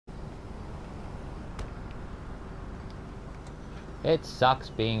It sucks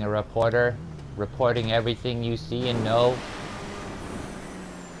being a reporter, reporting everything you see and know.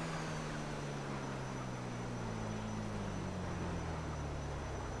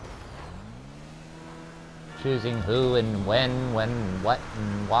 Choosing who and when, what,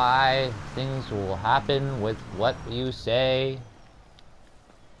 and why things will happen with what you say.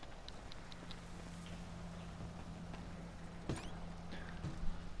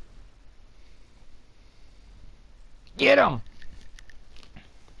 Get him!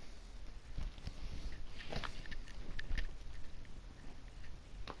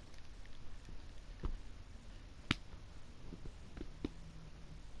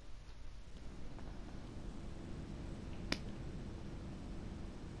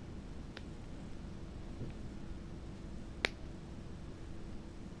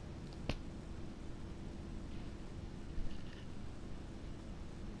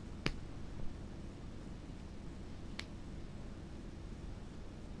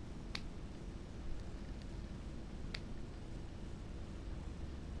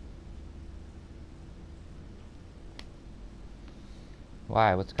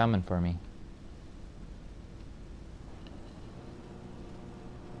 Why? What's coming for me?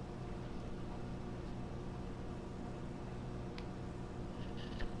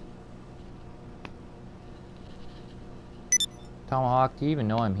 Tomahawk, do you even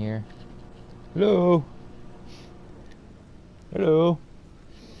know I'm here? Hello? Hello?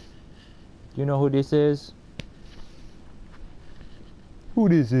 Do you know who this is? Who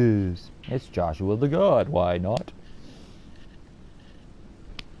this is? It's Joshua the God, why not?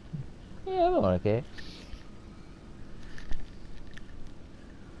 Yeah, I'm okay.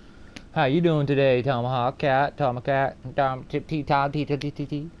 How you doing today, Tomahawk Cat? Tomahawk Tom T Tom T T T T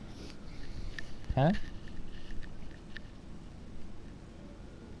T. Huh?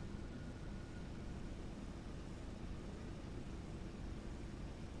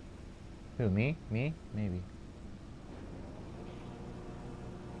 Who, me? Me? Maybe.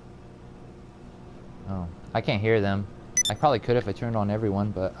 Oh, I can't hear them. I probably could if I turned on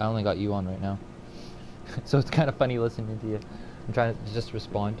everyone, but I only got you on right now. So it's kind of funny listening to you. I'm trying to just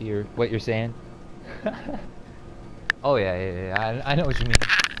respond to what you're saying. Oh yeah. I know what you mean.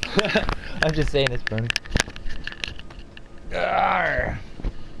 I'm just saying it's funny. Arr.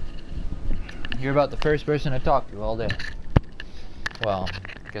 You're about the first person I've talked to all day. Well,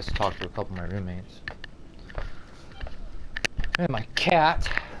 I guess I talked to a couple of my roommates. And my cat.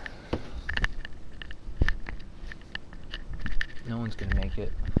 No one's gonna make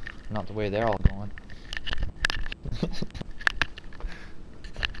it. Not the way they're all going.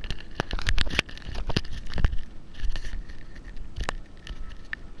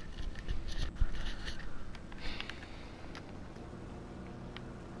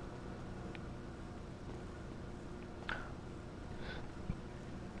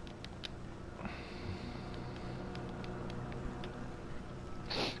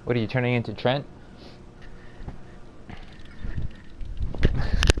 What are you turning into, Trent?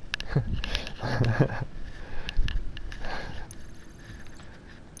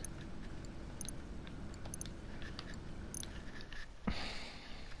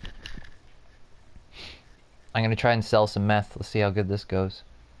 I'm gonna try and sell some meth. Let's see how good this goes.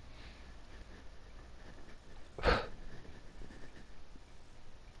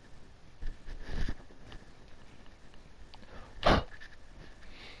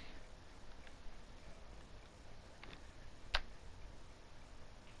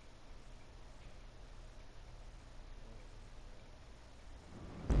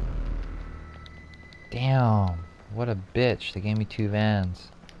 Damn, what a bitch. They gave me 2 vans.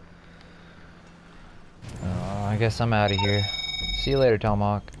 I guess I'm out of here. See you later,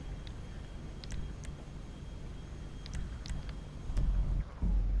 Tomahawk.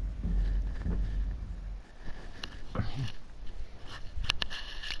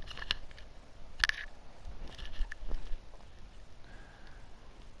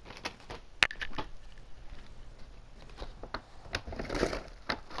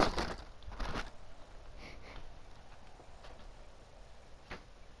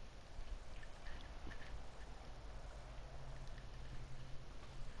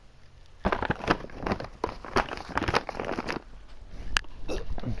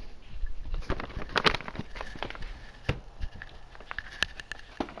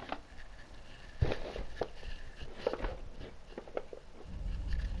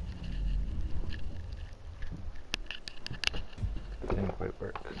 Didn't quite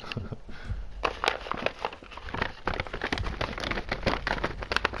work.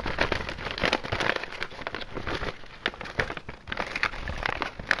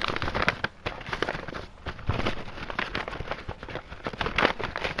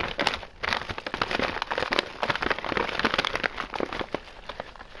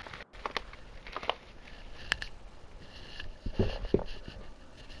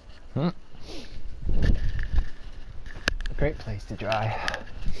 Hmm. Great place to dry.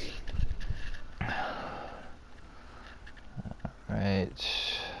 Alright,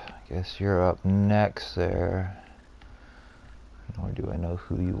 I guess you're up next there. Or do I know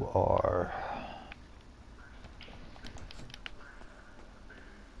who you are?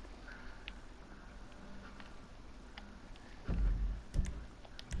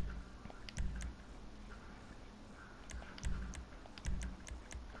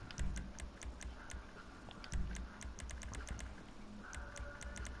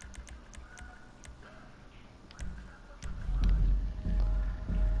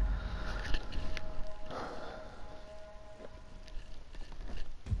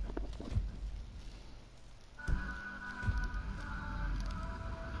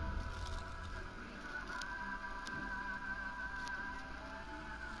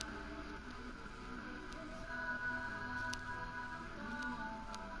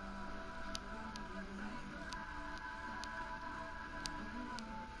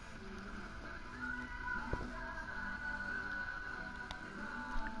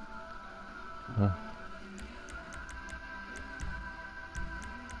 Huh.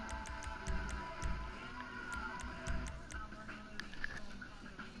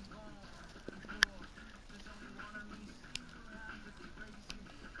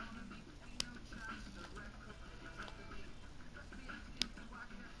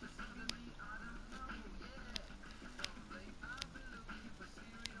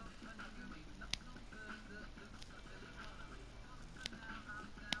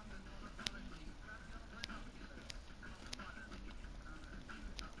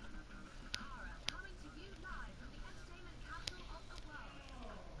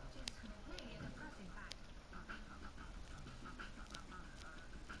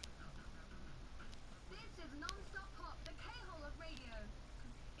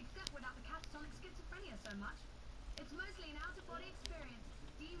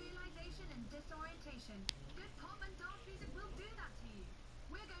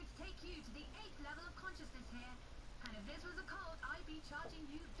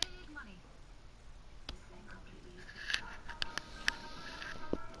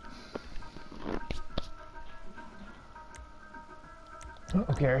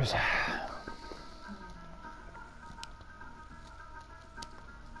 Who cares?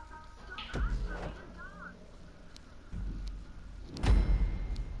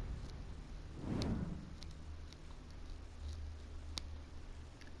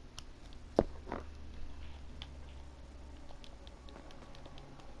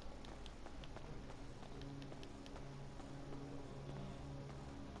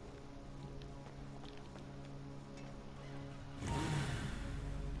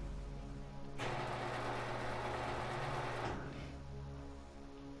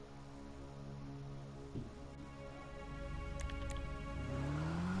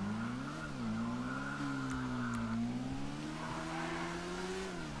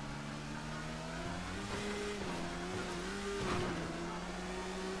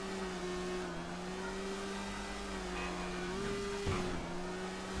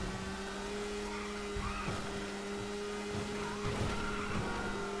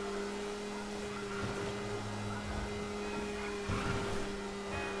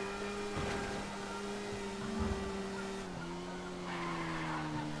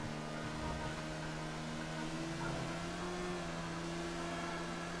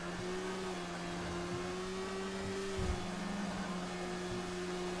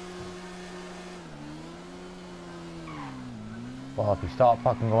 Well, if you stop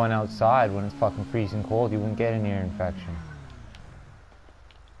fucking going outside when it's fucking freezing cold, you wouldn't get an ear infection.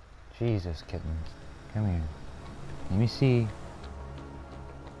 Jesus, kittens. Come here. Let me see.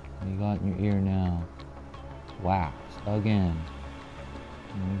 What you got in your ear now? Wax. Again.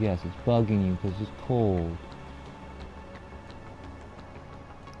 I guess it's bugging you because it's cold.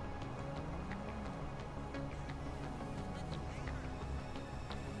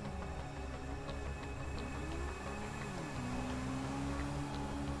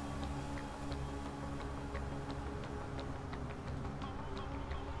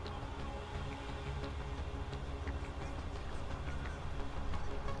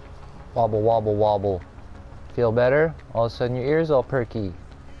 Wobble, wobble, wobble. Feel better? All of a sudden your ears all perky.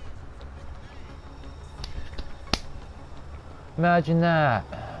 Imagine that.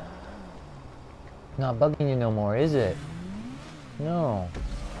 Not bugging you no more, is it? No.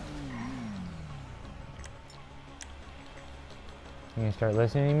 You gonna start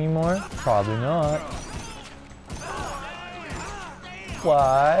listening to me more? Probably not.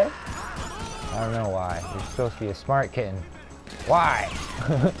 Why? I don't know why. You're supposed to be a smart kitten. Why?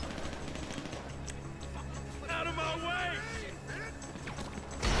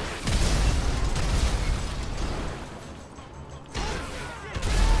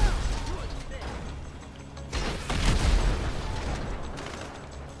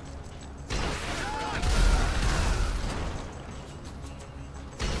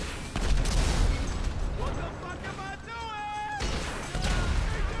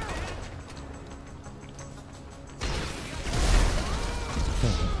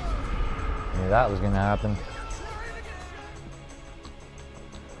 Knew that was gonna happen.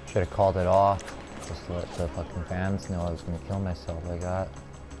 Should have called it off. Just to let the fucking fans know I was gonna kill myself like that.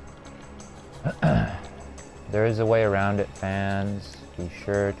 There is a way around it, fans. Be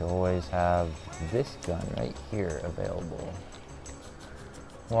sure to always have this gun right here available.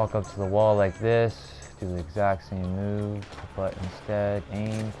 Walk up to the wall like this, do the exact same move, but instead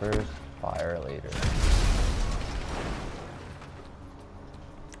aim first, fire later.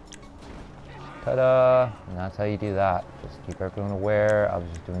 Ta-da! And that's how you do that. Just keep everyone aware. I was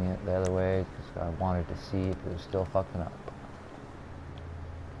just doing it the other way because I wanted to see if it was still fucking up.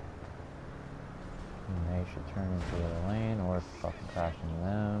 And they should turn into the other lane or fucking crash into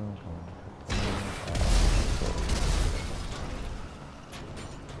them.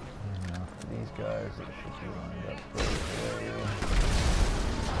 And now for these guys, it should be lined up this way.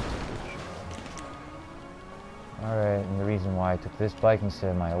 Alright, and the reason why I took this bike instead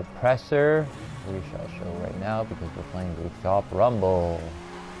of my oppressor, we shall show right now because we're playing Rooftop Rumble.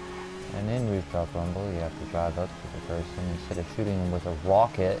 And in Rooftop Rumble, you have to drive up to the person instead of shooting them with a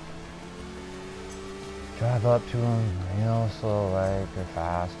rocket. Drive up to them real slow, like, or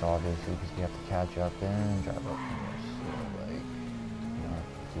fast, obviously, because you have to catch up and drive up real slow, like, you don't have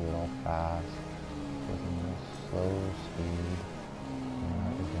to do it all fast, because in a slow speed, you know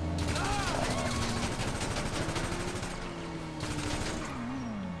what you're doing.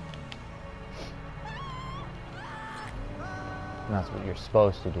 And that's what you're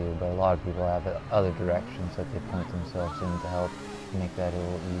supposed to do, but a lot of people have other directions that they point themselves in to help make that a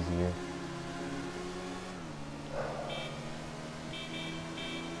little easier.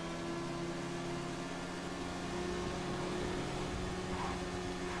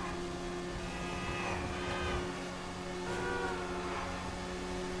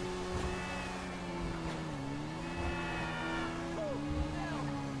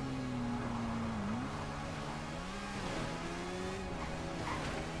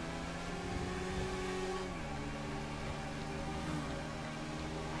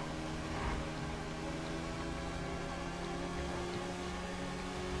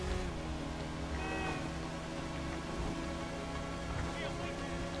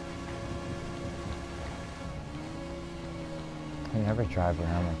 I never drive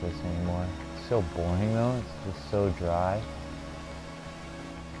around like this anymore. It's so boring though, it's just so dry.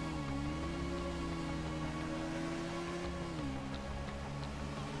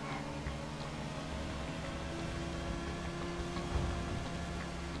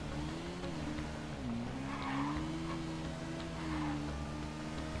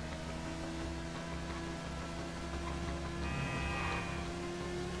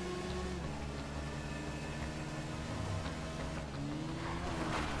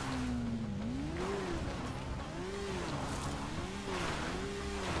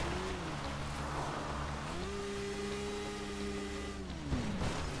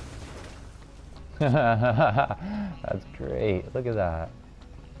 That's great. Look at that.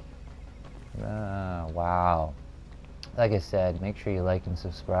 Wow. Like I said, make sure you like and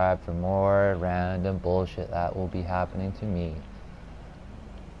subscribe for more random bullshit that will be happening to me.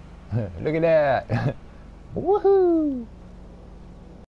 Look at that. Woohoo!